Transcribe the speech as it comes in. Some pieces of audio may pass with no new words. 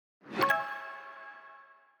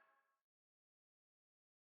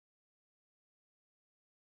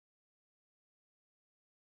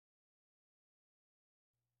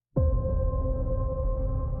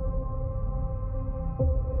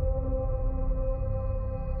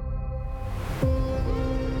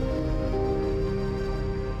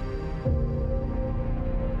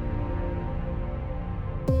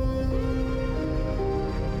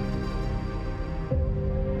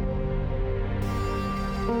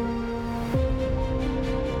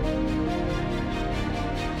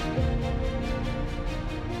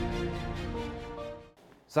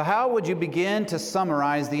So how would you begin to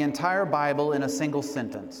summarize the entire Bible in a single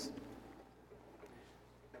sentence?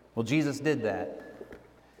 Well, Jesus did that.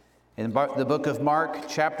 In the book of Mark,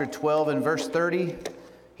 chapter 12 and verse 30,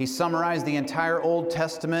 he summarized the entire Old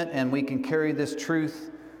Testament, and we can carry this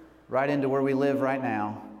truth right into where we live right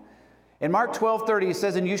now. In Mark 12:30, he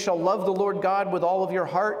says, "And you shall love the Lord God with all of your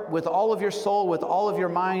heart, with all of your soul, with all of your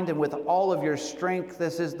mind, and with all of your strength.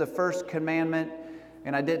 This is the first commandment."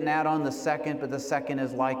 And I didn't add on the second, but the second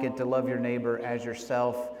is like it, to love your neighbor as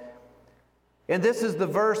yourself. And this is the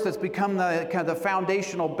verse that's become the kind of the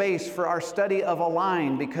foundational base for our study of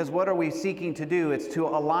align, because what are we seeking to do? It's to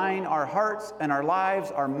align our hearts and our lives,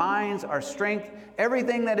 our minds, our strength,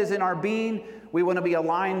 everything that is in our being. We want to be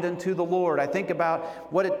aligned unto the Lord. I think about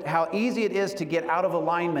how easy it is to get out of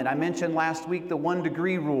alignment. I mentioned last week the 1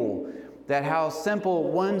 degree rule, that how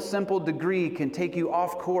one simple degree can take you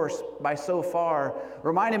off course by so far.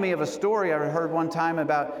 Reminded me of a story I heard one time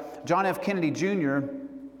about John F. Kennedy Jr.,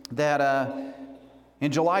 that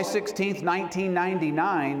in July 16th,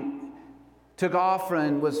 1999, took off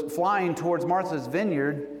and was flying towards Martha's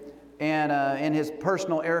Vineyard, and in his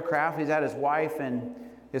personal aircraft. He's had his wife and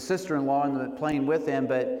his sister-in-law in the plane with him,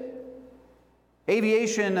 but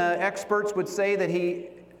aviation experts would say that he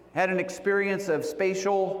had an experience of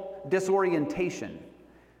spatial disorientation.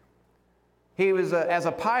 He was, as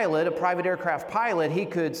a pilot, a private aircraft pilot, he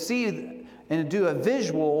could see and do a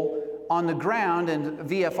visual on the ground, and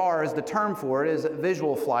VFR is the term for it, is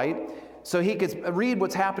visual flight. So he could read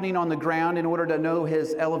what's happening on the ground in order to know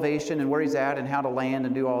his elevation and where he's at and how to land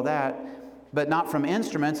and do all that, but not from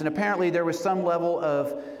instruments. And apparently there was some level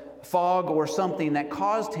of fog or something that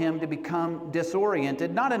caused him to become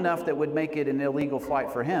disoriented. Not enough that would make it an illegal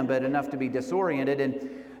flight for him, but enough to be disoriented.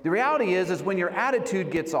 And the reality is when your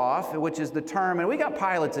attitude gets off, which is the term, and we got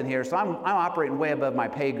pilots in here, so I'm operating way above my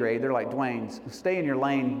pay grade. They're like, "Duane, stay in your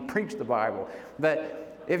lane, preach the Bible."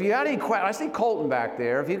 But if you got any questions, I see Colton back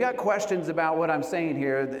there. If you got questions about what I'm saying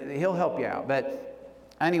here, he'll help you out. But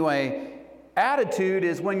anyway, attitude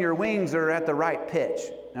is when your wings are at the right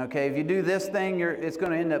pitch. Okay, if you do this thing, it's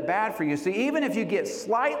going to end up bad for you. So even if you get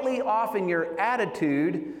slightly off in your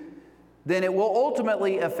attitude, then it will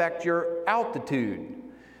ultimately affect your altitude.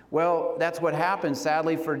 Well, that's what happened,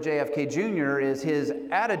 sadly, for JFK Jr., is his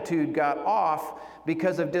attitude got off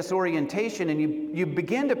because of disorientation, and you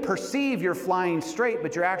begin to perceive you're flying straight,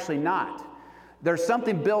 but you're actually not. There's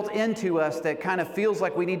something built into us that kind of feels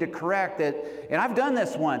like we need to correct it. And I've done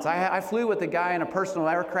this once. I flew with a guy in a personal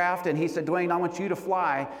aircraft, and he said, "Duane, I want you to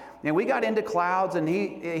fly." And we got into clouds, and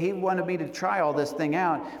he wanted me to try all this thing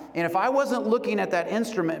out. And if I wasn't looking at that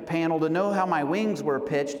instrument panel to know how my wings were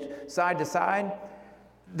pitched side to side,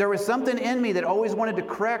 there was something in me that always wanted to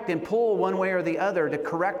correct and pull one way or the other to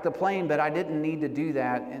correct the plane, but I didn't need to do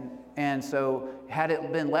that. And so had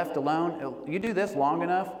it been left alone, you do this long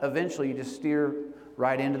enough, eventually you just steer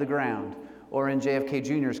right into the ground, or in JFK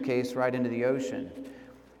Jr.'s case, right into the ocean.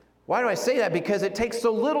 Why do I say that? Because it takes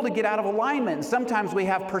so little to get out of alignment. And sometimes we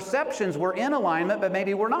have perceptions we're in alignment, but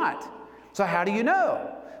maybe we're not. So how do you know?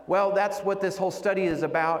 Well, that's what this whole study is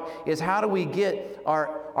about, is how do we get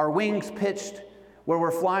our wings pitched where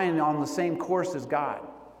we're flying on the same course as God.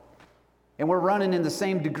 And we're running in the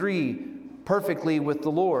same degree perfectly with the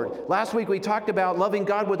Lord. Last week we talked about loving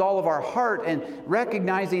God with all of our heart and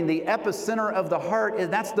recognizing the epicenter of the heart,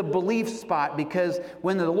 and that's the belief spot, because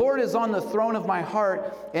when the Lord is on the throne of my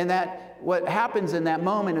heart, and that what happens in that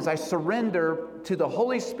moment is I surrender to the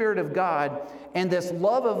Holy Spirit of God, and this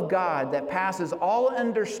love of God that passes all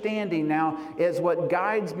understanding now is what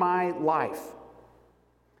guides my life.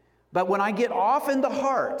 But when I get off in the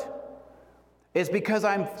heart, it's because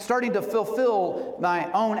I'm starting to fulfill my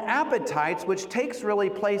own appetites, which takes really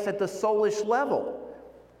place at the soulish level.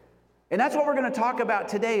 And that's what we're going to talk about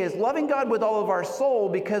today, is loving God with all of our soul,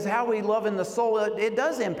 because how we love in the soul, it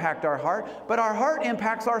does impact our heart, but our heart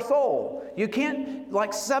impacts our soul. You can't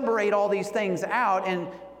separate all these things out, and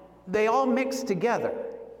they all mix together.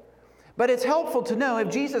 But it's helpful to know, if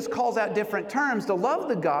Jesus calls out different terms, to love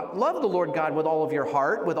the Lord God with all of your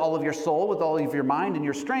heart, with all of your soul, with all of your mind and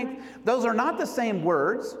your strength. Those are not the same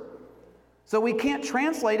words. So we can't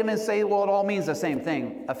translate them and say, well, it all means the same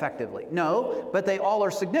thing effectively. No, but they all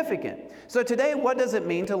are significant. So today, what does it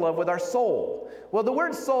mean to love with our soul? Well, the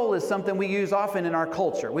word soul is something we use often in our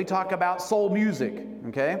culture. We talk about soul music,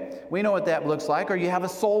 okay? We know what that looks like. Or you have a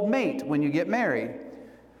soul mate when you get married.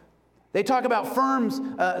 They talk about firms,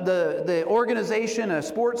 the organization, a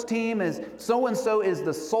sports team is so-and-so is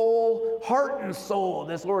the soul, heart and soul of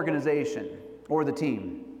this organization or the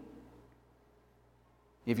team.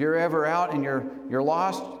 If you're ever out and you're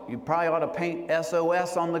lost, you probably ought to paint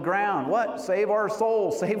SOS on the ground. What? Save our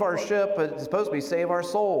soul, save our ship. It's supposed to be save our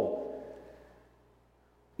soul.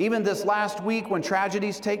 Even this last week when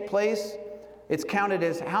tragedies take place, it's counted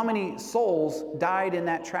as how many souls died in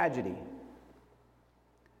that tragedy.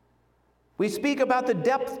 We speak about the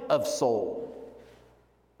depth of soul,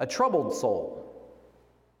 a troubled soul,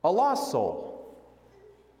 a lost soul.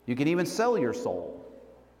 You can even sell your soul.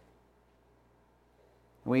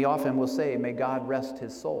 We often will say, may God rest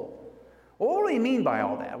his soul. Well, what do we mean by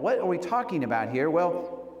all that? What are we talking about here?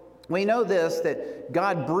 Well, we know this, that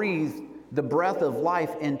God breathed the breath of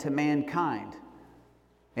life into mankind,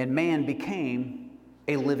 and man became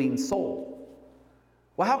a living soul.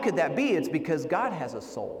 Well, how could that be? It's because God has a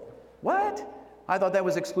soul. What? I thought that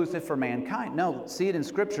was exclusive for mankind. No, see it in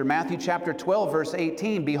Scripture. Matthew chapter 12, verse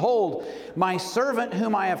 18. Behold, my servant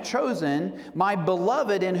whom I have chosen, my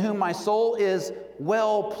beloved in whom my soul is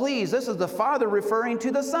well pleased. This is the Father referring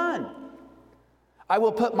to the Son. I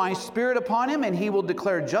will put my Spirit upon him, and he will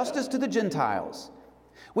declare justice to the Gentiles.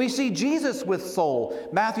 We see Jesus with soul.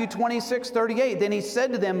 Matthew 26, 38. Then he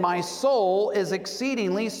said to them, my soul is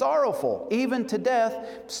exceedingly sorrowful, even to death.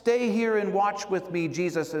 Stay here and watch with me,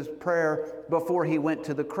 Jesus' prayer before he went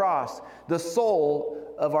to the cross. The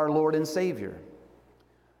soul of our Lord and Savior.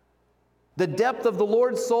 The depth of the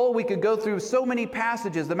Lord's soul, we could go through so many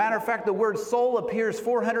passages. As a matter of fact, the word soul appears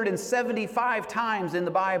 475 times in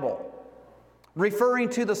the Bible, referring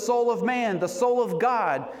to the soul of man, the soul of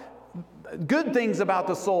God. Good things about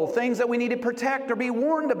the soul, things that we need to protect or be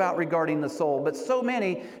warned about regarding the soul, but so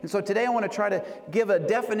many. And so today I want to try to give a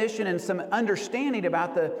definition and some understanding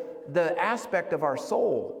about the aspect of our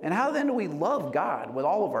soul. And how then do we love God with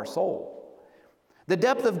all of our soul? The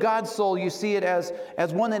depth of God's soul, you see it as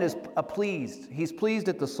one that is pleased. He's pleased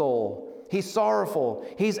at the soul. He's sorrowful.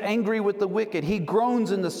 He's angry with the wicked. He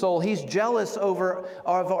groans in the soul. He's jealous over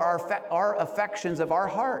our affections of our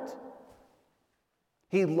heart.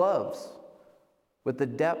 He loves with the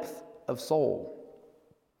depth of soul.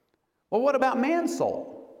 Well, what about man's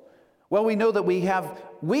soul? Well, we know that we have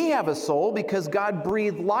a soul because God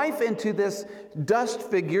breathed life into this dust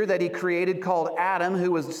figure that he created called Adam,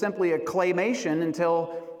 who was simply a claymation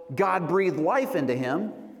until God breathed life into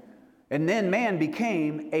him. And then man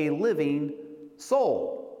became a living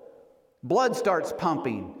soul. Blood starts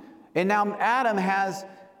pumping. And now Adam has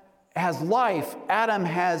life. Adam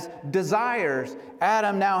has desires.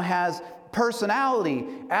 Adam now has personality.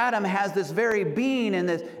 Adam has this very being in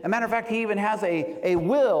this. As a matter of fact, he even has a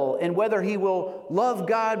will in whether he will love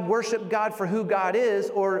God, worship God for who God is,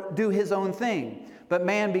 or do his own thing. But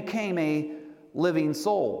man became a living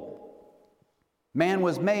soul. Man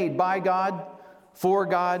was made by God, for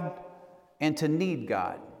God, and to need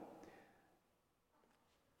God.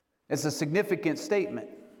 It's a significant statement.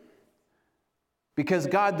 Because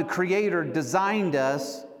God, the Creator, designed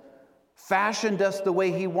us, fashioned us the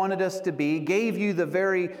way he wanted us to be, gave you the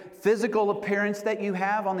very physical appearance that you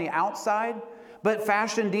have on the outside, but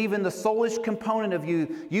fashioned even the soulish component of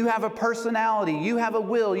you. You have a personality, you have a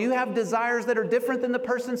will, you have desires that are different than the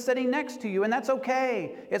person sitting next to you, and that's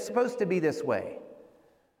okay. It's supposed to be this way.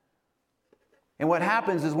 And what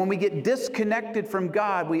happens is when we get disconnected from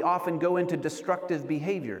God, we often go into destructive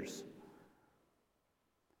behaviors.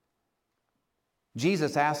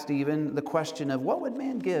 Jesus asked even the question of what would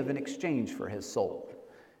man give in exchange for his soul?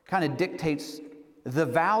 Kind of dictates the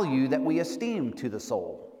value that we esteem to the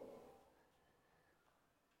soul.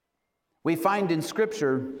 We find in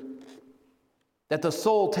Scripture that the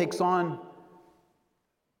soul takes on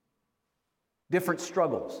different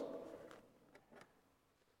struggles.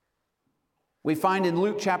 We find in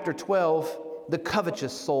Luke chapter 12 the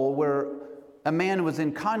covetous soul, where a man was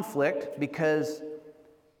in conflict because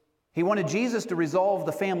he wanted Jesus to resolve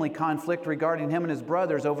the family conflict regarding him and his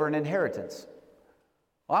brothers over an inheritance.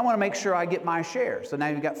 Well, I want to make sure I get my share. So now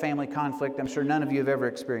you've got family conflict. I'm sure none of you have ever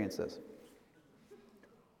experienced this.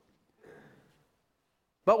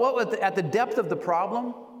 But what was at the depth of the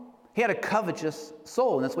problem? He had a covetous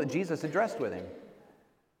soul, and that's what Jesus addressed with him.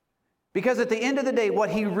 Because at the end of the day, what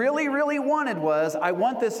he really, really wanted was, I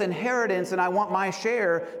want this inheritance and I want my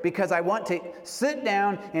share because I want to sit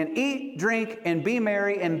down and eat, drink, and be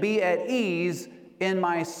merry and be at ease in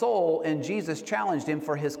my soul. And Jesus challenged him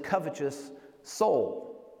for his covetous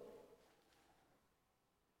soul.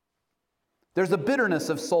 There's a bitterness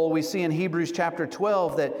of soul we see in Hebrews chapter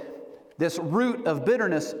 12, that this root of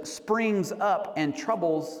bitterness springs up and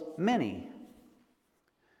troubles many.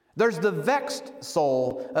 There's the vexed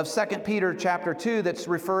soul of 2 Peter chapter 2 that's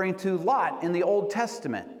referring to Lot in the Old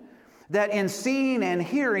Testament. that in seeing and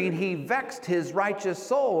hearing, he vexed his righteous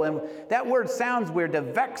soul. And that word sounds weird, to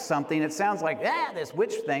vex something. It sounds like, this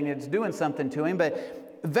witch thing, it's doing something to him.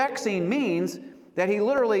 But vexing means that he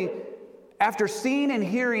literally, after seeing and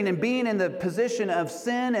hearing and being in the position of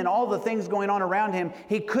sin and all the things going on around him,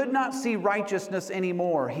 he could not see righteousness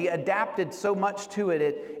anymore. He adapted so much to it,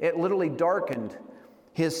 it literally darkened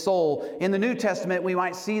his soul. In the New Testament, we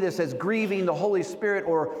might see this as grieving the Holy Spirit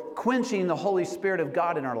or quenching the Holy Spirit of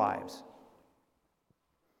God in our lives.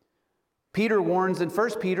 Peter warns in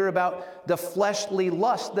 1 Peter about the fleshly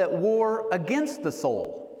lust that war against the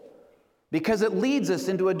soul, because it leads us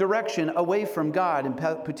into a direction away from God and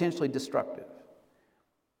potentially destructive.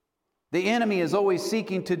 The enemy is always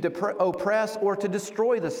seeking to oppress or to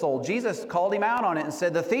destroy the soul. Jesus called him out on it and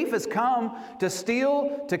said, the thief has come to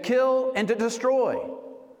steal, to kill, and to destroy.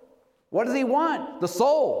 What does he want? The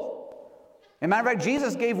soul. As a matter of fact,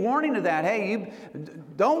 Jesus gave warning to that. Hey, you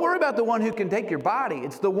don't worry about the one who can take your body.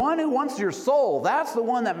 It's the one who wants your soul. That's the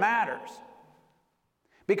one that matters.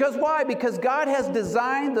 Because why? Because God has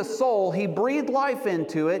designed the soul. He breathed life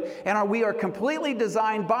into it, and we are completely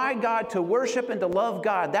designed by God to worship and to love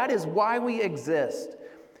God. That is why we exist.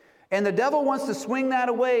 And the devil wants to swing that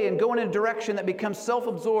away and go in a direction that becomes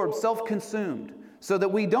self-absorbed, self-consumed, so that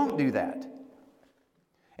we don't do that.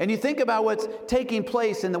 And you think about what's taking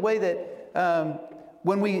place in the way that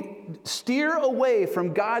when we steer away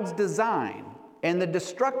from God's design and the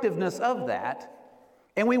destructiveness of that,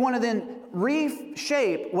 and we want to then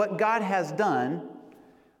reshape what God has done,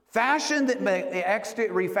 refashion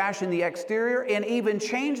the exterior, and even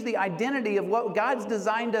change the identity of what God's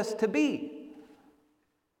designed us to be.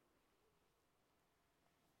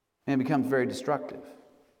 And it becomes very destructive.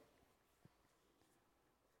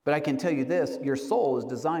 But I can tell you this, your soul is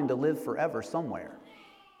designed to live forever somewhere.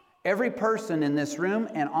 Every person in this room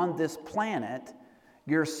and on this planet,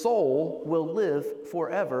 your soul will live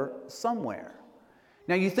forever somewhere.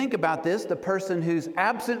 Now you think about this, the person who's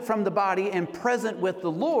absent from the body and present with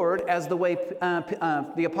the Lord, as the way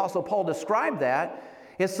the Apostle Paul described that,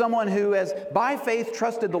 is someone who has by faith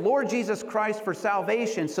trusted the Lord Jesus Christ for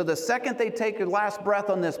salvation. So the second they take their last breath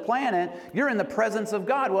on this planet, you're in the presence of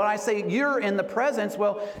God. When I say you're in the presence,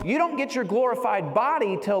 well, you don't get your glorified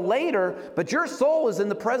body till later, but your soul is in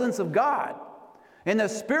the presence of God. And the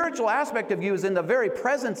spiritual aspect of you is in the very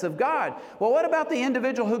presence of God. Well, what about the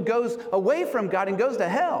individual who goes away from God and goes to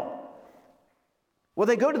hell? Well,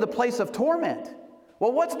 they go to the place of torment.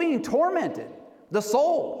 Well, what's being tormented? The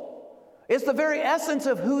soul. It's the very essence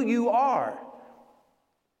of who you are.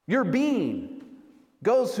 Your being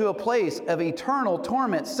goes to a place of eternal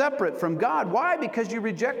torment separate from God. Why? Because you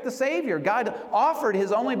reject the Savior. God offered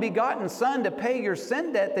His only begotten Son to pay your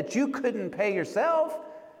sin debt that you couldn't pay yourself.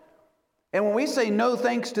 And when we say no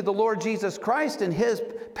thanks to the Lord Jesus Christ and His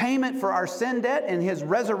payment for our sin debt and His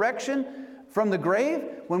resurrection from the grave,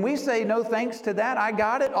 when we say no thanks to that, I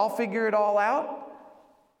got it, I'll figure it all out,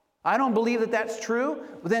 I don't believe that that's true,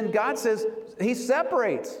 then God says He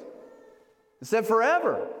separates. He said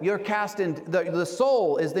forever you're cast in, the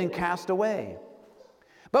soul is then cast away.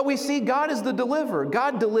 But we see God is the deliverer.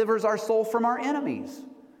 God delivers our soul from our enemies.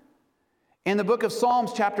 In the book of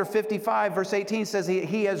Psalms, chapter 55, verse 18 says,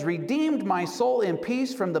 He has redeemed my soul in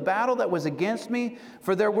peace from the battle that was against me,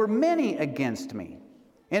 for there were many against me.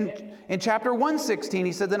 In chapter 116,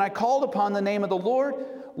 he said, Then I called upon the name of the Lord.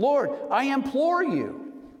 Lord, I implore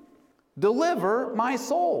you, deliver my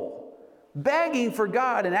soul. Begging for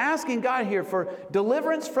God and asking God here for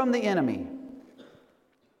deliverance from the enemy.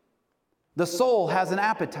 The soul has an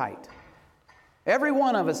appetite. Every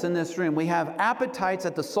one of us in this room, we have appetites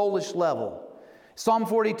at the soulish level. Psalm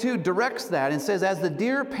 42 directs that and says, As the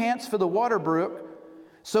deer pants for the water brook,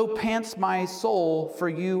 so pants my soul for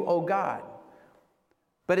you, O God.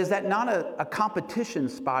 But is that not a competition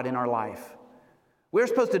spot in our life? We're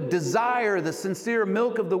supposed to desire the sincere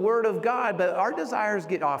milk of the Word of God, but our desires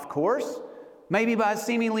get off course. Maybe by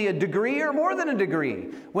seemingly a degree or more than a degree.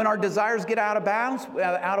 When our desires get out of balance,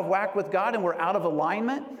 out of whack with God, and we're out of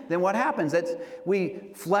alignment, then what happens? We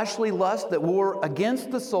fleshly lust that war against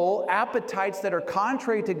the soul, appetites that are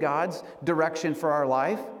contrary to God's direction for our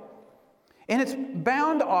life. And it's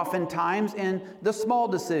bound oftentimes in the small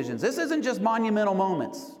decisions. This isn't just monumental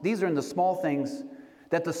moments. These are in the small things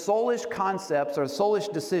that the soulish concepts or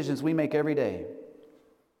soulish decisions we make every day.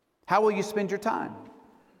 How will you spend your time?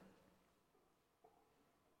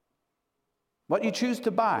 What you choose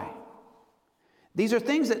to buy. These are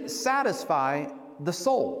things that satisfy the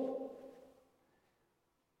soul.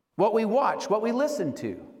 What we watch, what we listen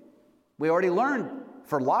to. We already learned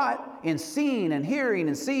for Lot in seeing and hearing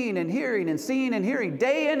and seeing and hearing and seeing and hearing,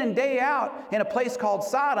 day in and day out in a place called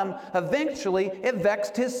Sodom. Eventually, it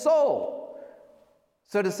vexed his soul.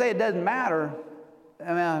 So to say it doesn't matter,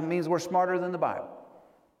 it means we're smarter than the Bible.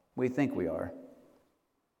 We think we are.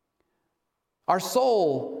 Our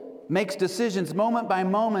soul makes decisions moment by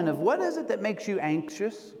moment of what is it that makes you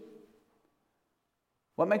anxious?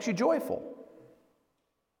 What makes you joyful?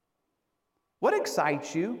 What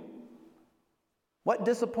excites you? What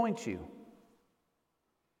disappoints you?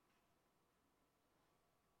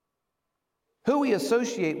 Who we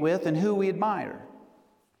associate with and who we admire.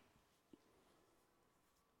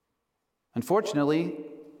 Unfortunately,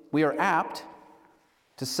 we are apt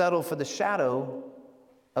to settle for the shadow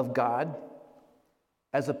of God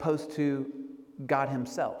as opposed to God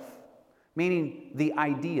Himself, meaning the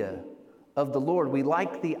idea of the Lord. We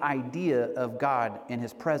like the idea of God and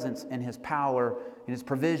His presence and His power and His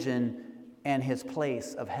provision and His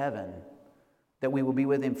place of heaven, that we will be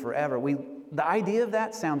with Him forever. The idea of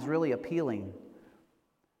that sounds really appealing,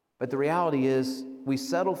 but the reality is we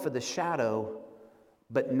settle for the shadow,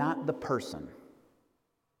 but not the person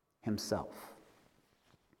Himself.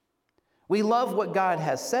 We love what God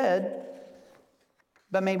has said,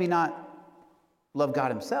 but maybe not love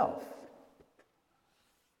God Himself.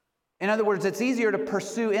 In other words, it's easier to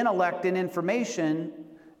pursue intellect and information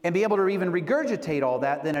and be able to even regurgitate all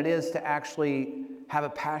that than it is to actually have a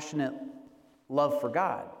passionate love for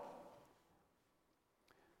God.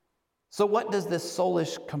 So what does this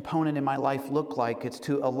soulish component in my life look like? It's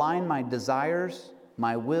to align my desires,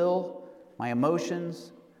 my will, my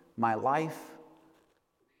emotions, my life,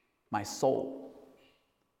 my soul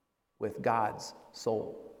with God's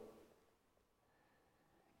soul.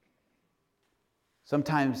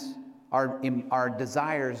 Sometimes our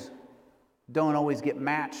desires don't always get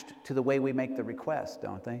matched to the way we make the request,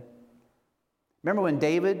 don't they? Remember when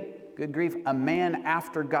David, good grief, a man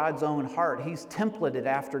after God's own heart, he's templated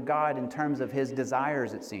after God in terms of his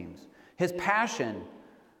desires, it seems. His passion,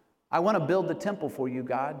 I want to build the temple for you,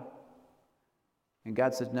 God. And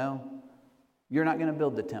God says, no, you're not going to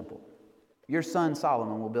build the temple. Your son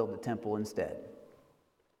Solomon will build the temple instead.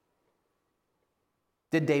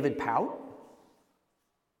 Did David pout?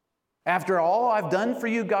 After all I've done for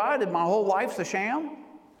you, God, and my whole life's a sham?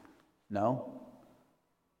 No.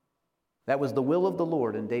 That was the will of the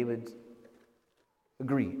Lord, and David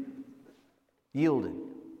agreed, yielded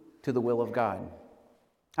to the will of God.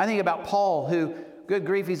 I think about Paul, who, good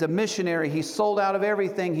grief, he's a missionary. He's sold out of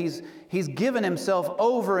everything. He's given himself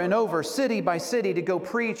over and over, city by city, to go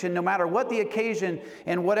preach, and no matter what the occasion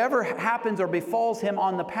and whatever happens or befalls him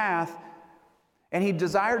on the path, and he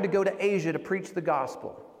desired to go to Asia to preach the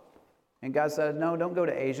gospel. And God said, no, don't go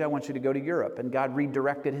to Asia. I want you to go to Europe. And God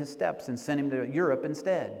redirected his steps and sent him to Europe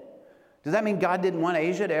instead. Does that mean God didn't want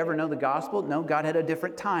Asia to ever know the gospel? No, God had a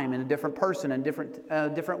different time and a different person and a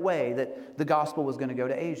different way that the gospel was going to go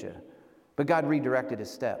to Asia. But God redirected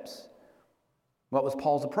his steps. What was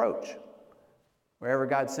Paul's approach? Wherever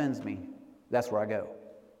God sends me, that's where I go.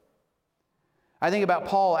 I think about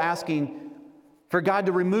Paul asking for God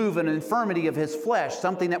to remove an infirmity of his flesh,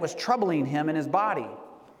 something that was troubling him in his body.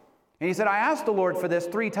 And he said, I asked the Lord for this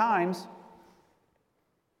 3 times.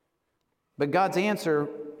 But God's answer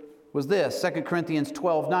was this, 2 Corinthians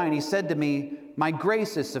 12:9. He said to me, my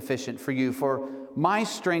grace is sufficient for you, for my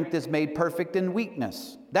strength is made perfect in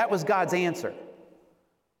weakness. That was God's answer.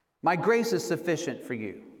 My grace is sufficient for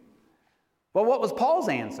you. Well, what was Paul's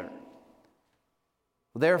answer?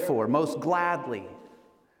 Therefore, most gladly,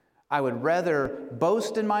 I would rather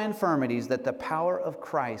boast in my infirmities, that the power of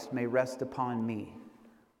Christ may rest upon me.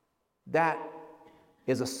 That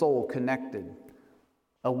is a soul connected,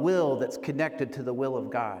 a will that's connected to the will of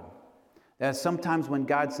God. That sometimes when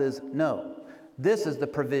God says, no, this is the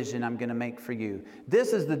provision I'm going to make for you.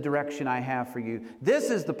 This is the direction I have for you. This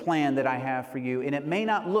is the plan that I have for you. And it may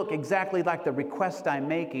not look exactly like the request I'm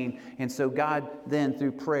making. And so God then,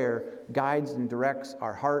 through prayer, guides and directs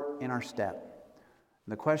our heart and our step.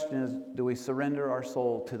 And the question is, do we surrender our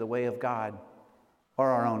soul to the way of God or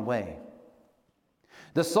our own way?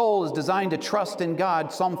 The soul is designed to trust in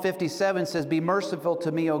God. Psalm 57 says, be merciful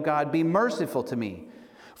to me, O God, be merciful to me,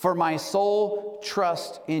 for my soul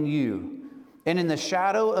trusts in you. And in the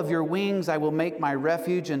shadow of your wings I will make my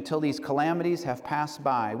refuge until these calamities have passed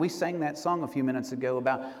by. We sang that song a few minutes ago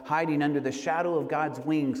about hiding under the shadow of God's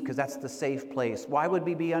wings, because that's the safe place. Why would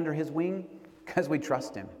we be under His wing? Because we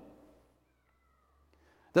trust Him.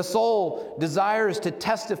 The soul desires to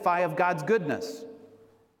testify of God's goodness.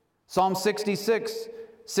 Psalm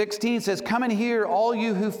 66:16 says, come and hear, all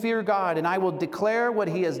you who fear God, and I will declare what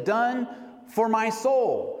He has done for my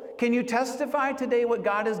soul. Can you testify today what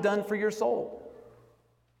God has done for your soul?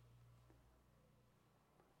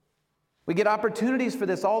 We get opportunities for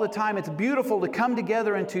this all the time. It's beautiful to come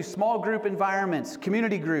together into small group environments,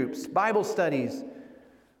 community groups, Bible studies,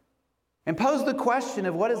 and pose the question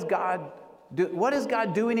of what is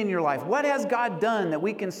God doing in your life? What has God done that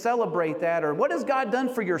we can celebrate that? Or what has God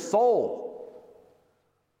done for your soul?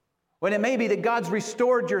 When it may be that God's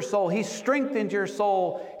restored your soul, He's strengthened your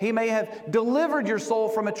soul, He may have delivered your soul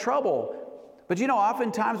from a trouble. But you know,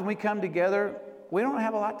 oftentimes when we come together, we don't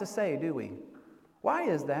have a lot to say, do we? Why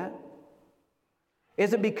is that?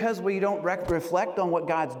 Is it because we don't reflect on what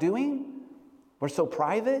God's doing? We're so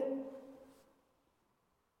private?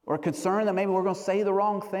 Or concerned that maybe we're going to say the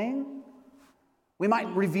wrong thing? We might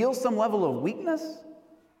reveal some level of weakness?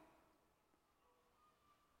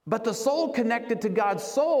 But the soul connected to God's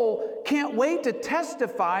soul can't wait to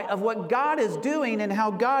testify of what God is doing and how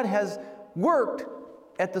God has worked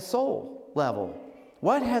at the soul level.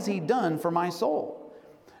 What has He done for my soul?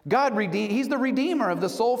 God redeemed, He's the redeemer of the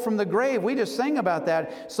soul from the grave. We just sang about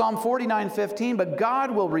that. Psalm 49:15, but God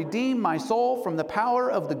will redeem my soul from the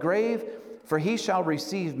power of the grave, for He shall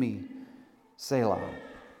receive me. Selah.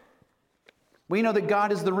 We know that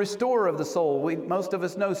God is the restorer of the soul. Most of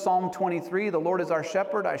us know Psalm 23, the Lord is our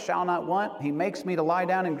shepherd, I shall not want. He makes me to lie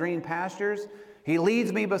down in green pastures. He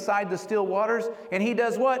leads me beside the still waters. And He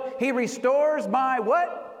does what? He restores my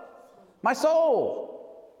what? My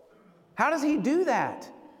soul. How does He do that?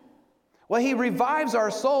 Well, He revives our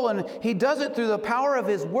soul, and He does it through the power of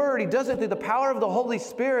His Word. He does it through the power of the Holy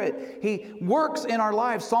Spirit. He works in our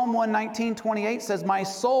lives. Psalm 119:28 says, my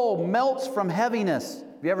soul melts from heaviness.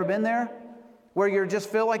 Have you ever been there? Where you just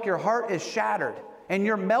feel like your heart is shattered and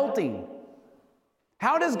you're melting.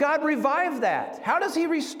 How does God revive that? How does He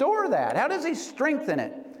restore that? How does He strengthen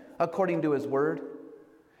it? According to His Word.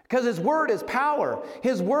 Because His Word is power.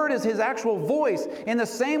 His Word is His actual voice. In the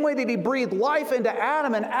same way that He breathed life into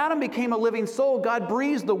Adam and Adam became a living soul, God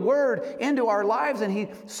breathes the Word into our lives and He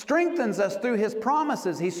strengthens us through His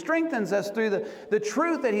promises. He strengthens us through the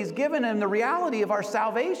truth that He's given and the reality of our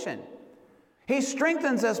salvation. He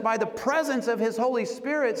strengthens us by the presence of His Holy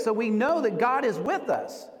Spirit so we know that God is with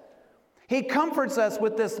us. He comforts us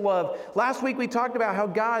with this love. Last week we talked about how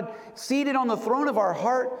God seated on the throne of our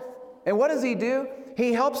heart. And what does He do?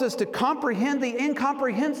 He helps us to comprehend the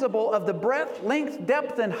incomprehensible of the breadth, length,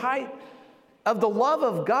 depth, and height of the love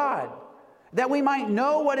of God, that we might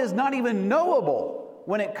know what is not even knowable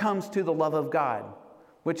when it comes to the love of God,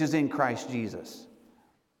 which is in Christ Jesus.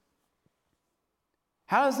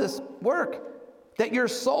 How does this work? That your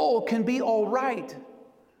soul can be all right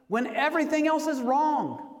when everything else is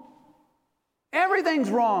wrong. Everything's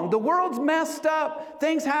wrong. The world's messed up.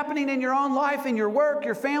 Things happening in your own life, in your work,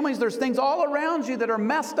 your families. There's things all around you that are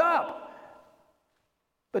messed up.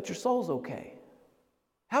 But your soul's okay.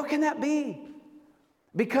 How can that be?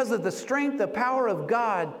 Because of the strength, the power of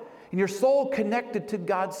God, and your soul connected to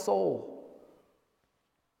God's soul.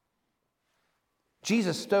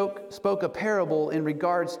 Jesus spoke a parable in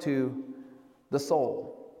regards to the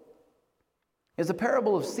soul. It's a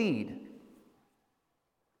parable of seed.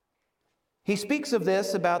 He speaks of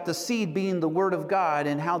this about the seed being the Word of God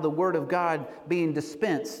and how the Word of God being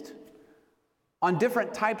dispensed on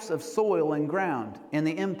different types of soil and ground and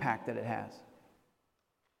the impact that it has.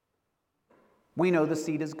 We know the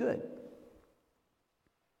seed is good.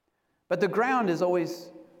 But the ground is always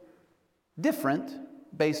different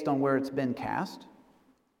based on where it's been cast.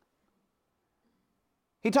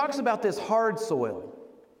 He talks about this hard soil.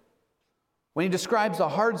 When he describes a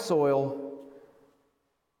hard soil,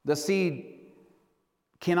 the seed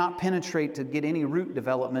cannot penetrate to get any root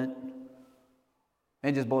development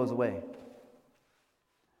and just blows away.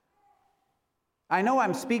 I know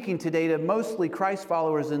I'm speaking today to mostly Christ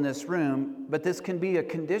followers in this room, but this can be a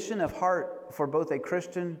condition of heart for both a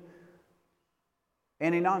Christian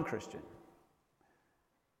and a non-Christian.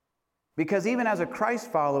 Because even as a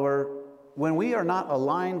Christ follower, when we are not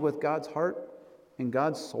aligned with God's heart and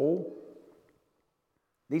God's soul,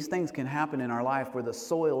 these things can happen in our life where the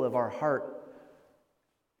soil of our heart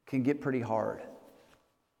can get pretty hard.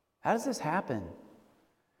 How does this happen?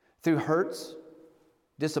 Through hurts,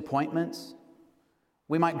 disappointments.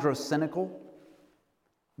 We might grow cynical,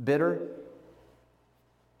 bitter,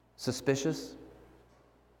 suspicious.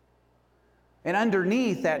 And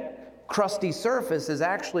underneath that crusty surface is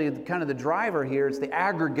actually kind of the driver here. It's the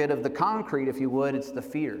aggregate of the concrete, if you would. It's the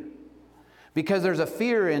fear. Because there's a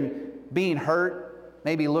fear in being hurt,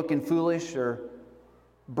 maybe looking foolish or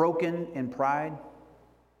broken in pride.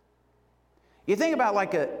 You think about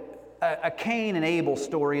like a Cain and Abel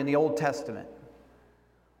story in the Old Testament.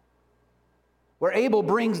 where Abel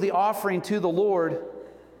brings the offering to the Lord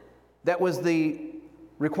that was the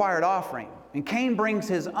required offering. And Cain brings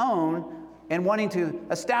his own and wanting to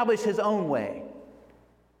establish his own way.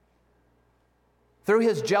 Through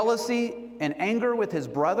his jealousy and anger with his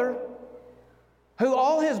brother, who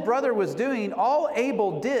all his brother was doing, all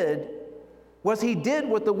Abel did was he did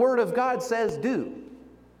what the Word of God says do.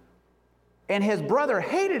 And his brother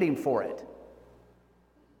hated him for it.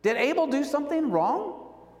 Did Abel do something wrong?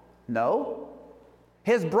 No.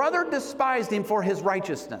 His brother despised him for his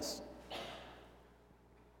righteousness.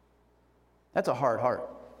 That's a hard heart.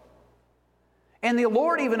 And the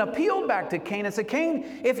Lord even appealed back to Cain and said,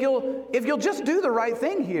 Cain, if you'll just do the right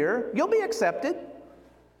thing here, you'll be accepted.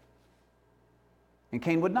 And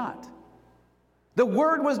Cain would not. The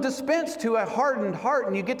word was dispensed to a hardened heart,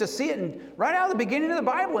 and you get to see it right out of the beginning of the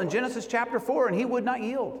Bible in Genesis chapter 4, and he would not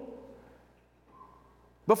yield.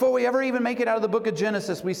 Before we ever even make it out of the book of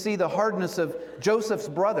Genesis, we see the hardness of Joseph's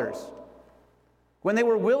brothers. When they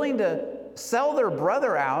were willing to sell their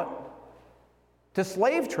brother out to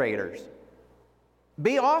slave traders.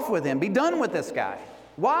 Be off with him. Be done with this guy.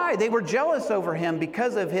 Why? They were jealous over him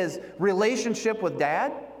because of his relationship with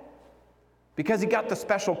Dad. Because he got the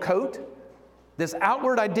special coat. This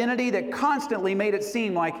outward identity that constantly made it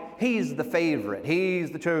seem like he's the favorite.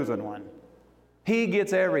 He's the chosen one. He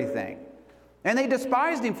gets everything. And they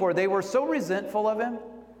despised him for it. They were so resentful of him.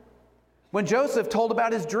 When Joseph told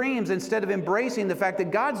about his dreams, instead of embracing the fact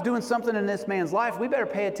that God's doing something in this man's life, we better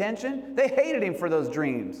pay attention. They hated him for those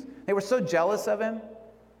dreams. They were so jealous of him.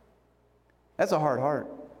 That's a hard heart.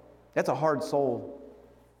 That's a hard soul.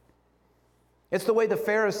 It's the way the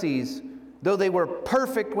Pharisees, though they were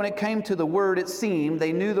perfect when it came to the Word, it seemed,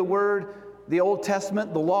 they knew the Word, the Old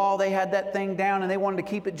Testament, the law, they had that thing down and they wanted to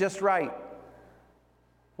keep it just right.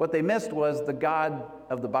 What they missed was the God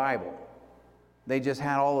of the Bible. They just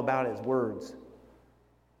had all about His words.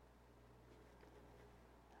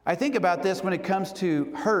 I think about this when it comes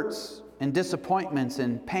to hurts and disappointments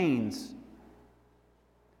and pains.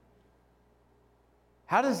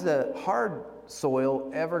 How does the hard soil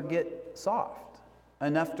ever get soft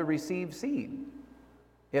enough to receive seed,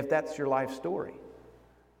 if that's your life story?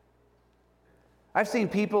 I've seen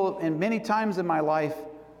people, and many times in my life,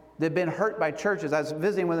 that have been hurt by churches. I was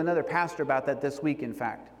visiting with another pastor about that this week, in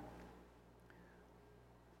fact.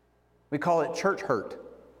 We call it church hurt.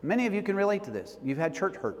 Many of you can relate to this. You've had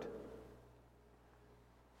church hurt.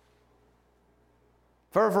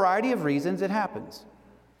 For a variety of reasons, it happens.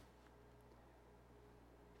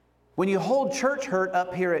 When you hold church hurt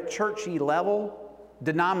up here at churchy level,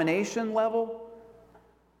 denomination level,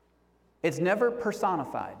 it's never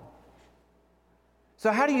personified.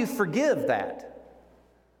 So how do you forgive that?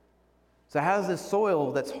 So how does this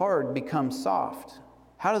soil that's hard become soft?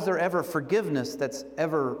 How does there ever forgiveness that's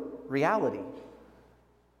ever reality?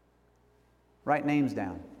 Write names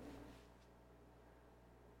down.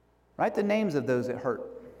 Write the names of those that hurt.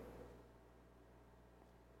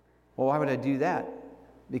 Well, why would I do that?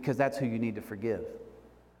 Because that's who you need to forgive.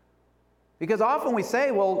 Because often we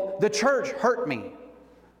say, well, the church hurt me.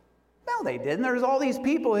 No, they didn't. There's all these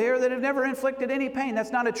people here that have never inflicted any pain.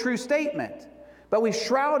 That's not a true statement. But we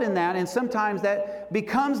shroud in that, and sometimes that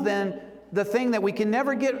becomes then the thing that we can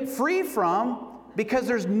never get free from, because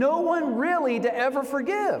there's no one really to ever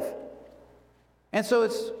forgive. And so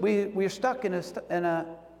we're stuck in a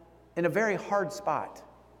very hard spot.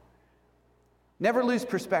 Never lose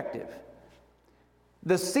perspective.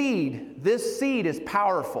 This seed is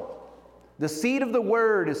powerful. The seed of the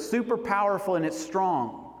Word is super powerful and it's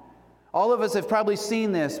strong. All of us have probably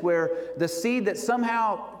seen this, where the seed that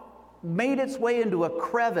somehow made its way into a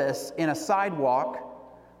crevice in a sidewalk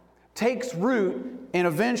takes root and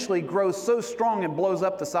eventually grows so strong it blows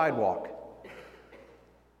up the sidewalk.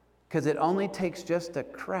 Because it only takes just a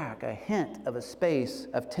crack, a hint of a space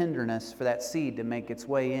of tenderness for that seed to make its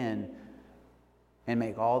way in and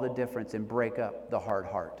make all the difference and break up the hard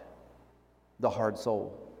heart, the hard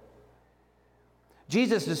soul.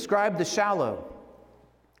 Jesus described the shallow,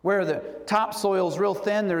 where the topsoil is real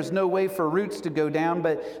thin, there's no way for roots to go down,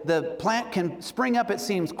 but the plant can spring up, it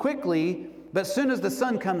seems, quickly, but as soon as the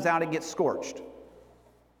sun comes out, it gets scorched.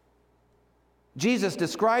 Jesus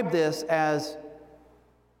described this as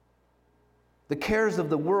the cares of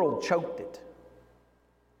the world choked it.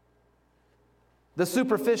 The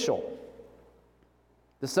superficial,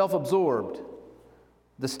 the self-absorbed,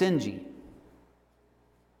 the stingy.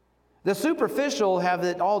 The superficial have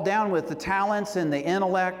it all down with the talents and the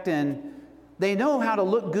intellect, and they know how to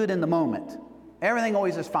look good in the moment. Everything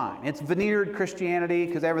always is fine. It's veneered Christianity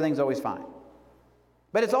because everything's always fine.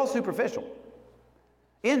 But it's all superficial.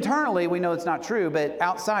 Internally, we know it's not true, but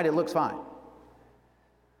outside it looks fine.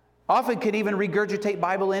 Often can even regurgitate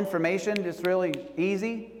Bible information just really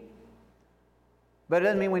easy. But it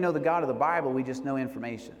doesn't mean we know the God of the Bible, we just know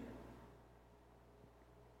information.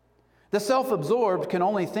 The self-absorbed can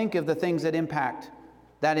only think of the things that impact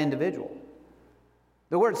that individual.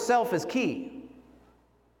 The word self is key,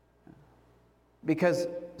 because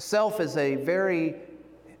self is a very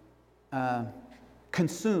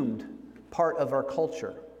consumed part of our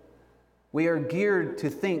culture. We are geared to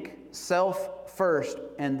think self first,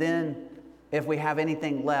 and then if we have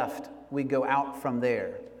anything left, we go out from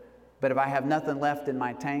there. But if I have nothing left in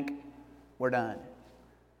my tank, we're done.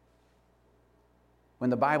 When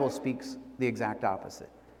the Bible speaks the exact opposite.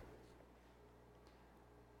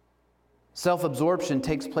 Self-absorption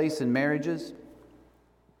takes place in marriages.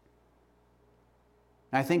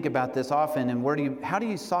 I think about this often, and how do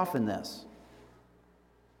you soften this?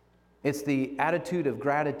 It's the attitude of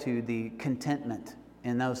gratitude, the contentment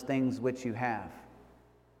in those things which you have.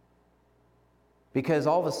 Because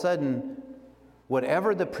all of a sudden,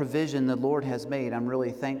 whatever the provision the Lord has made, I'm really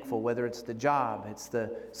thankful. Whether it's the job,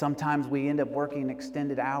 sometimes we end up working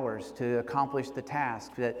extended hours to accomplish the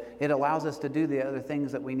task, that it allows us to do the other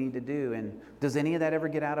things that we need to do. And does any of that ever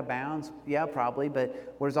get out of bounds? Yeah, probably.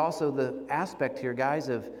 But there's also the aspect here, guys,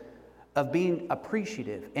 of being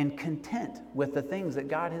appreciative and content with the things that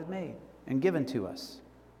God has made and given to us.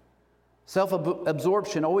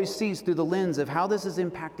 Self-absorption always sees through the lens of how this is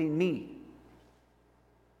impacting me.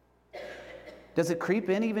 Does it creep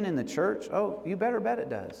in even in the church? Oh, you better bet it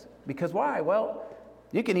does. Because why? Well,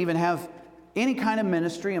 you can even have any kind of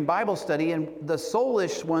ministry and Bible study, and the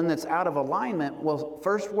soulish one that's out of alignment, well,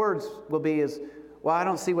 first words will be well, I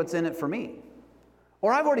don't see what's in it for me.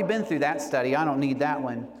 Or I've already been through that study, I don't need that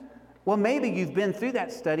one. Well, maybe you've been through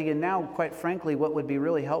that study, and now, quite frankly, what would be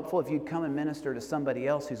really helpful if you'd come and minister to somebody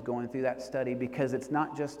else who's going through that study, because it's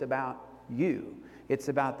not just about you. It's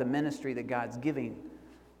about the ministry that God's giving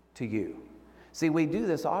to you. See, we do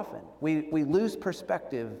this often. We lose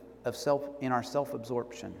perspective of in our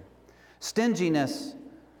self-absorption. Stinginess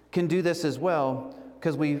can do this as well,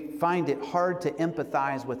 because we find it hard to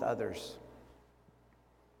empathize with others.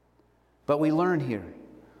 But we learn here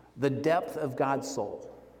the depth of God's soul.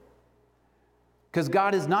 Because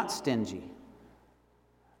God is not stingy.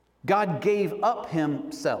 God gave up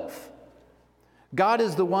himself. God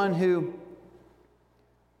is the one who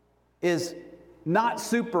is not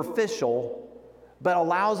superficial, but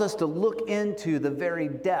allows us to look into the very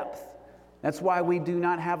depth. That's why we do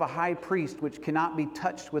not have a high priest which cannot be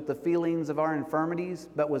touched with the feelings of our infirmities,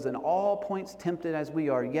 but was in all points tempted as we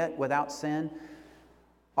are, yet without sin.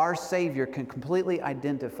 Our Savior can completely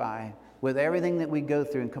identify with everything that we go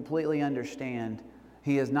through and completely understand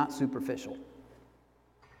he is not superficial.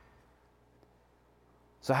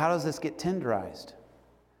 So how does this get tenderized?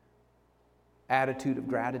 Attitude of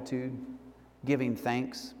gratitude, giving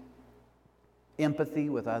thanks, empathy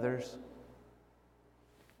with others,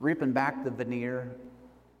 ripping back the veneer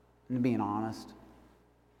and being honest.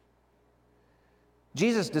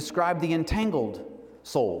 Jesus described the entangled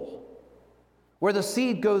soul, where the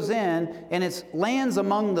seed goes in and it lands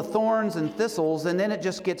among the thorns and thistles, and then it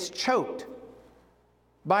just gets choked.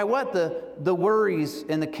 By what? The worries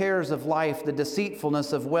and the cares of life, the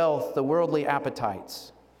deceitfulness of wealth, the worldly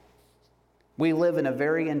appetites. We live in a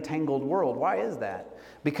very entangled world. Why is that?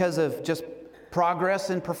 Because of just progress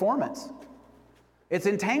and performance. It's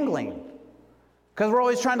entangling. Because we're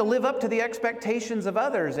always trying to live up to the expectations of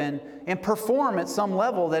others and perform at some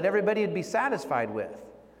level that everybody would be satisfied with.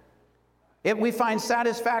 We find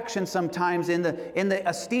satisfaction sometimes in the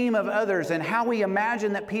esteem of others and how we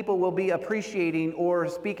imagine that people will be appreciating or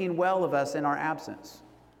speaking well of us in our absence.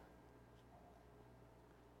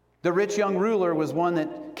 The rich young ruler was one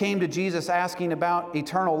that came to Jesus asking about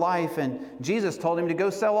eternal life, and Jesus told him to go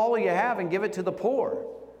sell all you have and give it to the poor.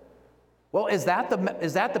 Well, is that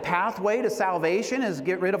the pathway to salvation, is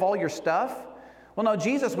get rid of all your stuff? Well, no,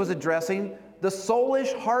 Jesus was addressing the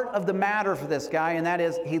soulish heart of the matter for this guy, and that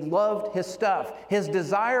is he loved his stuff. His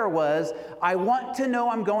desire was, I want to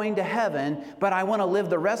know I'm going to heaven, but I want to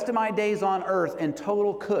live the rest of my days on earth in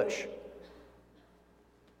total cush.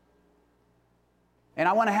 And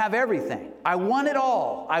I want to have everything. I want it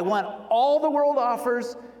all. I want all the world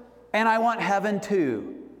offers, and I want heaven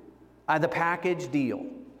too. The package deal.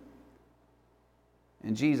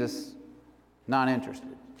 And Jesus, not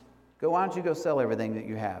interested. Why don't you go sell everything that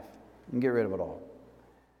you have and get rid of it all?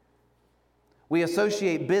 We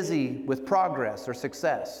associate busy with progress or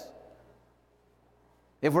success.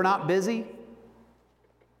 If we're not busy,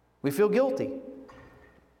 we feel guilty.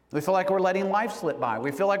 We feel like we're letting life slip by.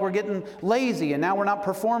 We feel like we're getting lazy, and now we're not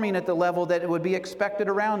performing at the level that it would be expected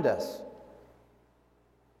around us.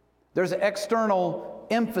 There's an external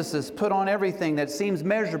emphasis put on everything that seems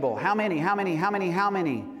measurable. How many, how many, how many, how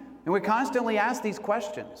many? And we constantly ask these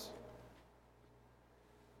questions.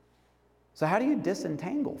 So how do you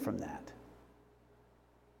disentangle from that?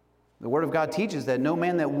 The Word of God teaches that no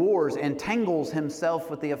man that wars entangles himself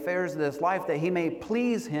with the affairs of this life, that he may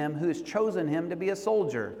please him who has chosen him to be a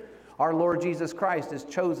soldier. Our Lord Jesus Christ has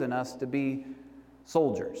chosen us to be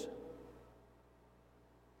soldiers.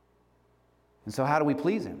 And so how do we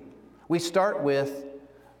please him? We start with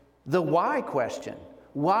the why question.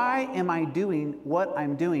 Why am I doing what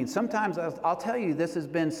I'm doing? Sometimes I'll tell you, this has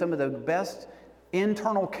been some of the best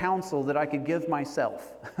internal counsel that I could give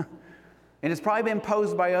myself. And it's probably been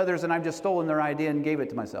posed by others, and I've just stolen their idea and gave it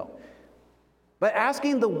to myself. But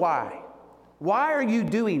asking the why. Why are you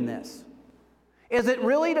doing this? Is it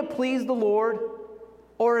really to please the Lord,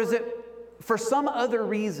 or is it for some other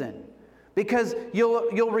reason? Because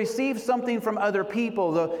you'll receive something from other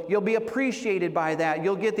people. You'll be appreciated by that.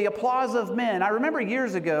 You'll get the applause of men. I remember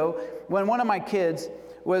years ago when one of my kids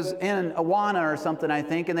was in Awana or something, I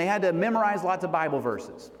think, and they had to memorize lots of Bible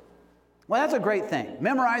verses. Well, that's a great thing.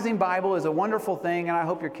 Memorizing Bible is a wonderful thing, and I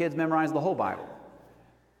hope your kids memorize the whole Bible.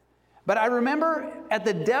 But I remember at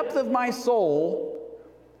the depth of my soul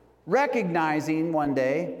recognizing one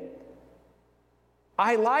day,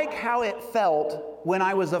 I like how it felt when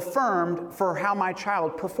I was affirmed for how my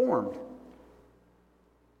child performed.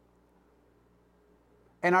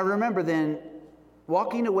 And I remember then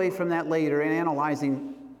walking away from that later and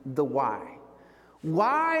analyzing the why.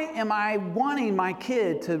 Why am I wanting my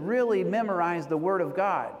kid to really memorize the Word of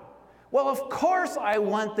God? Well, of course I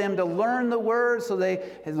want them to learn the Word so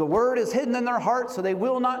the Word is hidden in their heart so they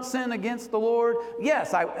will not sin against the Lord.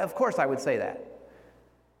 Yes, of course I would say that.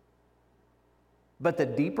 But the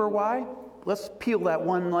deeper why, let's peel that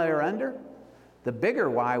one layer under. The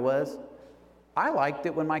bigger why was, I liked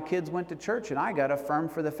it when my kids went to church and I got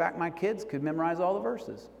affirmed for the fact my kids could memorize all the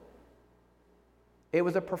verses. It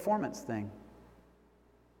was a performance thing.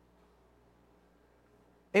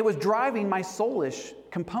 It was driving my soulish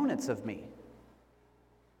components of me.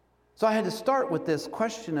 So I had to start with this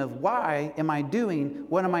question of why am I doing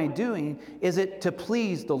what am I doing? Is it to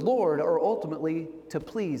please the Lord or ultimately to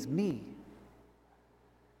please me?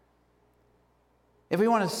 If we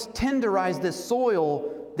want to tenderize this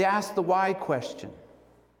soil, they ask the why question.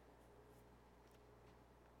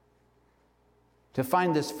 To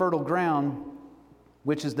find this fertile ground,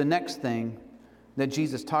 which is the next thing that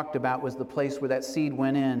Jesus talked about, was the place where that seed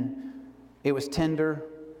went in. It was tender,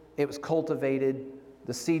 it was cultivated,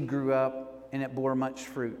 the seed grew up, and it bore much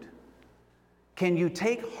fruit. Can you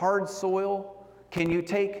take hard soil? Can you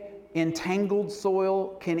take entangled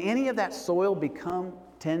soil? Can any of that soil become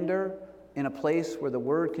tender in a place where the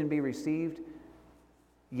Word can be received?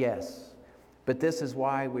 Yes. But this is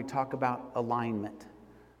why we talk about alignment.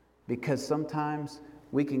 Because sometimes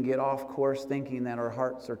we can get off course thinking that our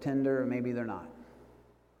hearts are tender and maybe they're not.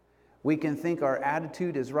 We can think our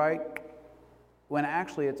attitude is right when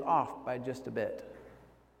actually it's off by just a bit.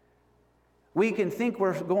 We can think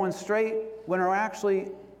we're going straight when we're actually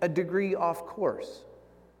a degree off course.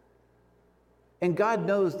 And God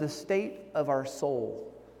knows the state of our soul.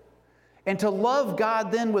 And to love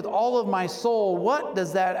God then with all of my soul, what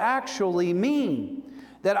does that actually mean?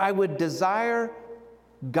 That I would desire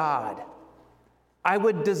God. I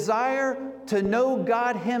would desire to know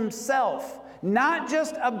God Himself. Not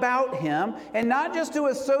just about Him, and not just to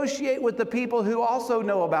associate with the people who also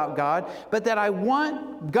know about God, but that I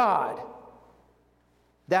want God.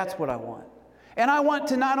 That's what I want. And I want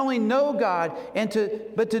to not only know God,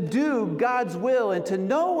 but to do God's will, and to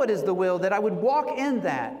know what is the will, that I would walk in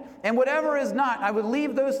that. And whatever is not, I would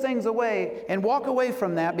leave those things away and walk away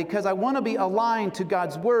from that, because I want to be aligned to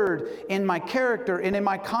God's Word in my character and in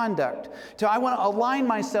my conduct. So I want to align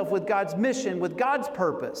myself with God's mission, with God's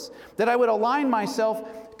purpose. That I would align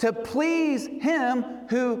myself to please Him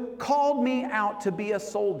who called me out to be a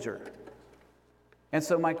soldier. And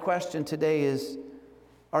so my question today is,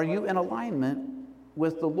 are you in alignment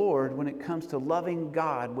with the Lord when it comes to loving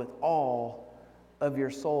God with all of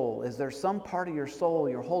your soul? Is there some part of your soul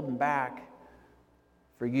you're holding back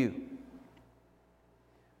for you?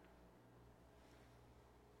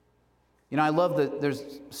 You know, I love that there's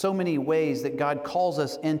so many ways that God calls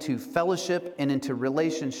us into fellowship and into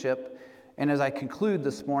relationship. And as I conclude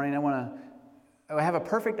this morning, I have a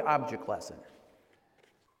perfect object lesson.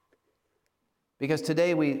 Because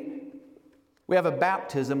today we have a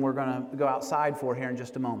baptism we're going to go outside for here in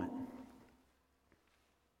just a moment.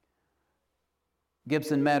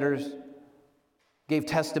 Gibson Metters gave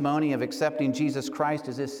testimony of accepting Jesus Christ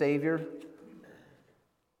as his Savior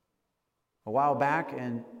a while back,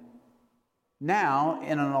 and now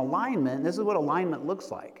in an alignment. This is what alignment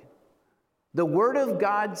looks like. The Word of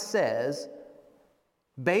God says,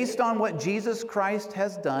 based on what Jesus Christ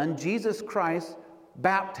has done, Jesus Christ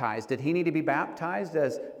baptized. Did he need to be baptized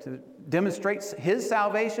as to demonstrate his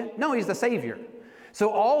salvation? No, he's the Savior. So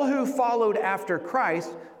all who followed after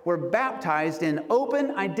Christ were baptized in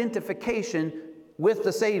open identification with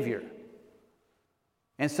the Savior.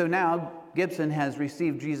 And so now Gibson has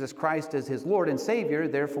received Jesus Christ as his Lord and Savior.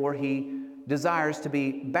 Therefore, he desires to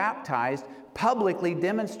be baptized, publicly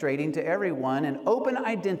demonstrating to everyone an open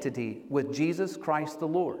identity with Jesus Christ the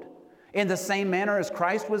Lord. In the same manner as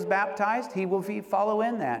Christ was baptized, he will follow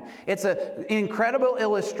in that. It's an incredible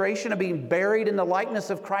illustration of being buried in the likeness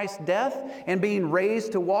of Christ's death and being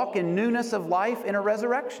raised to walk in newness of life in a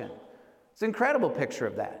resurrection. It's an incredible picture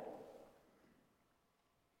of that.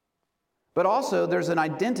 But also, there's an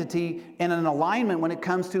identity and an alignment when it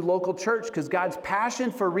comes to local church, because God's passion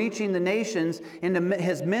for reaching the nations into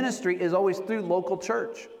his ministry is always through local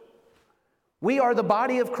church. We are the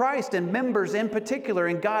body of Christ and members in particular,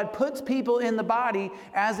 and God puts people in the body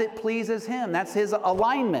as it pleases him. That's his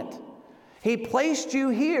alignment. He placed you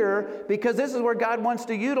here because this is where God wants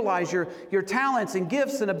to utilize your talents and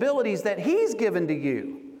gifts and abilities that he's given to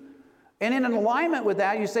you. And in an alignment with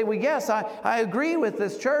that, you say, well, yes, I agree with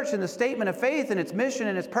this church and the statement of faith and its mission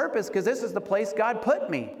and its purpose, because this is the place God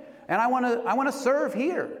put me. And I want to serve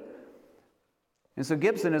here. And so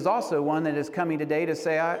Gibson is also one that is coming today to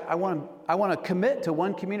say, I want to commit to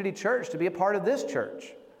One Community Church, to be a part of this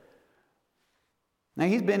church. Now,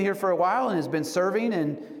 he's been here for a while and has been serving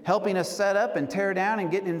and helping us set up and tear down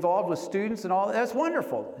and getting involved with students and all. That's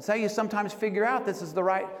wonderful. It's how you sometimes figure out this is the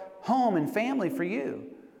right home and family for you.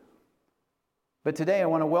 But today I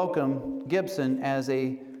want to welcome Gibson as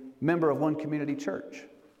a member of One Community Church.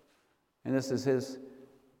 And this is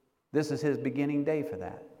his beginning day for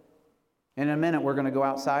that. In a minute, we're going to go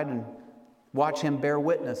outside and watch him bear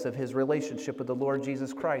witness of his relationship with the Lord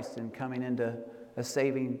Jesus Christ and coming into a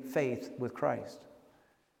saving faith with Christ.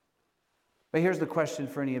 But here's the question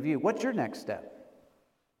for any of you. What's your next step?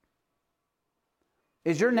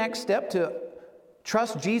 Is your next step to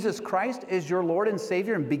trust Jesus Christ as your Lord and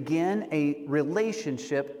Savior and begin a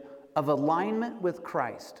relationship of alignment with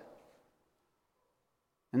Christ?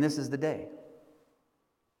 And this is the day.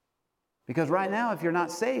 Because right now, if you're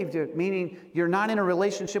not saved, meaning you're not in a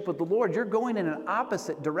relationship with the Lord, you're going in an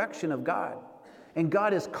opposite direction of God. And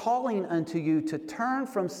God is calling unto you to turn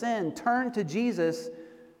from sin, turn to Jesus,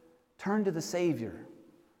 turn to the Savior,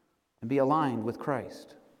 and be aligned with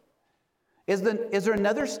Christ. Is there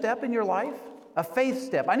another step in your life? A faith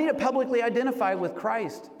step. I need to publicly identify with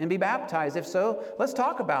Christ and be baptized. If so, let's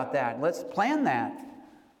talk about that. Let's plan that.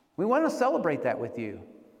 We want to celebrate that with you.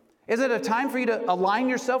 Is it a time for you to align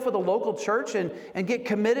yourself with a local church and get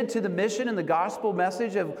committed to the mission and the gospel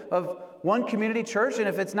message of One Community Church? And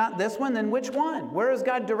if it's not this one, then which one? Where is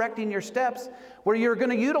God directing your steps where you're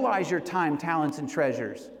going to utilize your time, talents, and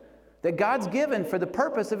treasures that God's given for the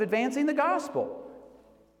purpose of advancing the gospel?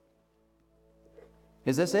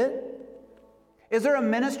 Is this it? Is there a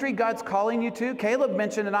ministry God's calling you to? Caleb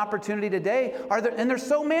mentioned an opportunity today. And there's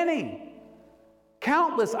so many.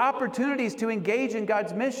 Countless opportunities to engage in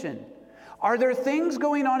God's mission. Are there things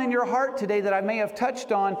going on in your heart today that I may have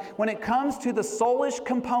touched on when it comes to the soulish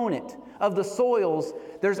component of the soils?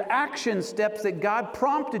 There's action steps that God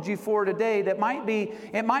prompted you for today that might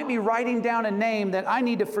be writing down a name that I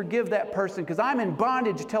need to forgive that person because I'm in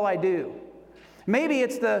bondage till I do. Maybe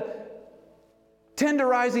it's the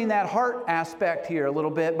tenderizing that heart aspect here a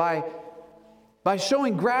little bit by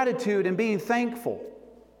showing gratitude and being thankful.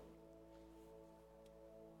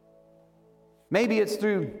 Maybe it's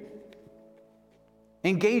through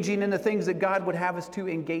engaging in the things that God would have us to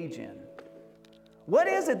engage in. What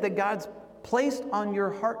is it that God's placed on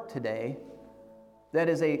your heart today that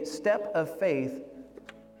is a step of faith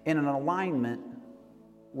in an alignment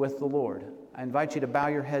with the Lord? I invite you to bow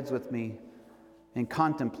your heads with me and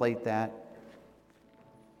contemplate that.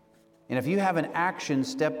 And if you have an action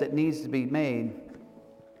step that needs to be made,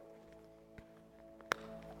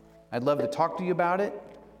 I'd love to talk to you about it.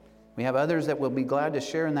 We have others that will be glad to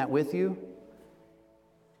share in that with you.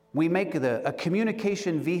 We make a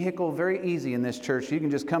communication vehicle very easy in this church. You can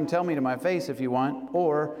just come tell me to my face if you want,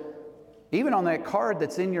 or even on that card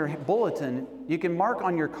that's in your bulletin, you can mark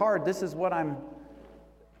on your card, this is what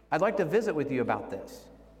I'd like to visit with you about this.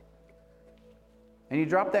 And you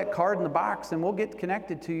drop that card in the box and we'll get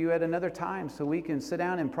connected to you at another time so we can sit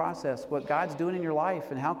down and process what God's doing in your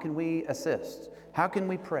life and how can we assist? How can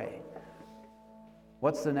we pray?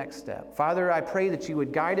 What's the next step? Father, I pray that you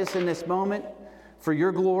would guide us in this moment for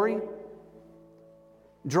your glory.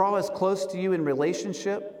 Draw us close to you in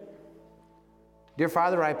relationship. Dear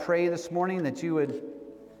Father, I pray this morning that you would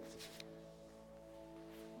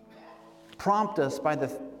prompt us by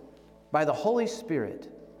the Holy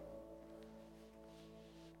Spirit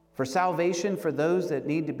for salvation for those that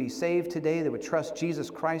need to be saved today, that would trust Jesus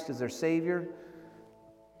Christ as their Savior,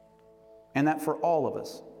 and that for all of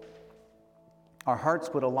us, our hearts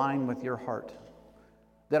would align with your heart,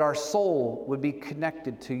 that our soul would be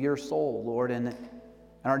connected to your soul, Lord, and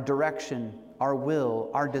our direction, our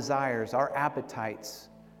will, our desires, our appetites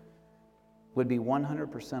would be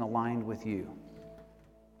 100% aligned with you.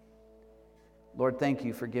 Lord, thank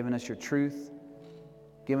you for giving us your truth,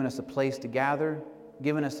 giving us a place to gather,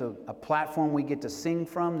 giving us a platform we get to sing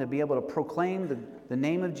from, to be able to proclaim the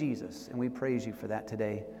name of Jesus. And we praise you for that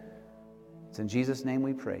today. It's in Jesus' name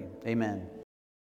we pray. Amen.